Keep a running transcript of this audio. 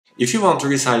If you want to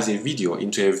resize a video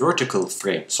into a vertical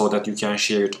frame so that you can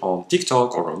share it on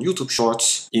TikTok or on YouTube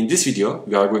Shorts, in this video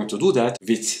we are going to do that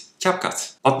with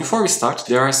CapCut. But before we start,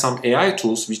 there are some AI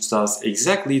tools which does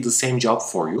exactly the same job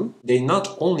for you. They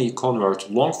not only convert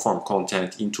long-form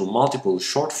content into multiple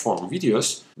short-form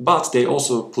videos, but they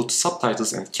also put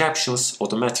subtitles and captions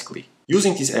automatically.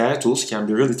 Using these AI tools can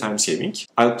be really time-saving.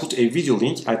 I'll put a video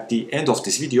link at the end of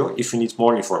this video if you need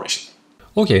more information.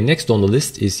 Okay, next on the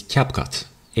list is CapCut,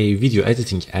 a video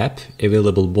editing app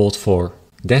available both for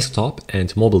desktop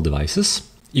and mobile devices.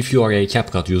 If you are a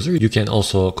CapCut user, you can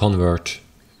also convert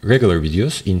regular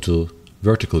videos into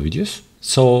vertical videos.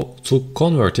 So to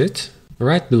convert it,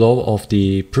 right below of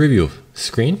the preview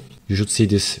screen, you should see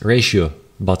this ratio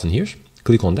button here.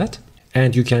 Click on that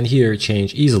and you can here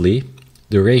change easily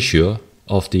the ratio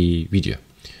of the video.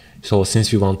 So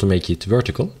since we want to make it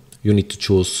vertical, you need to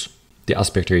choose the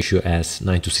aspect ratio as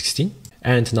 9:16.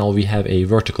 And now we have a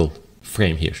vertical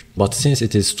frame here. But since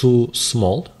it is too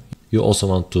small, you also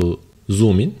want to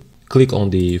zoom in. Click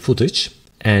on the footage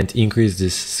and increase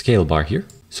this scale bar here.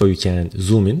 So you can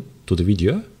zoom in to the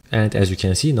video. And as you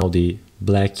can see, now the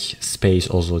black space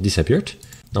also disappeared.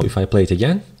 Now if I play it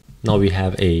again, now we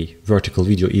have a vertical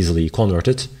video easily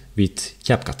converted with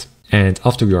CapCut. And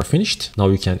after you are finished, now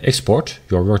you can export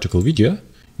your vertical video.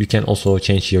 You can also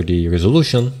change here the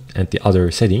resolution and the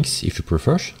other settings if you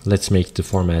prefer. Let's make the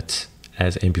format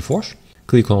as MP4.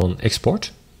 Click on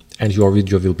export and your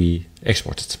video will be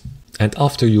exported. And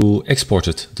after you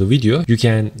exported the video, you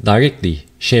can directly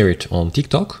share it on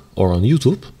TikTok or on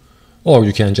YouTube, or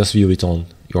you can just view it on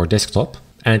your desktop.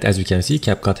 And as you can see,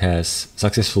 CapCut has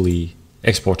successfully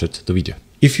exported the video.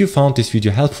 If you found this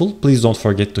video helpful, please don't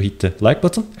forget to hit the like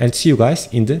button and see you guys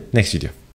in the next video.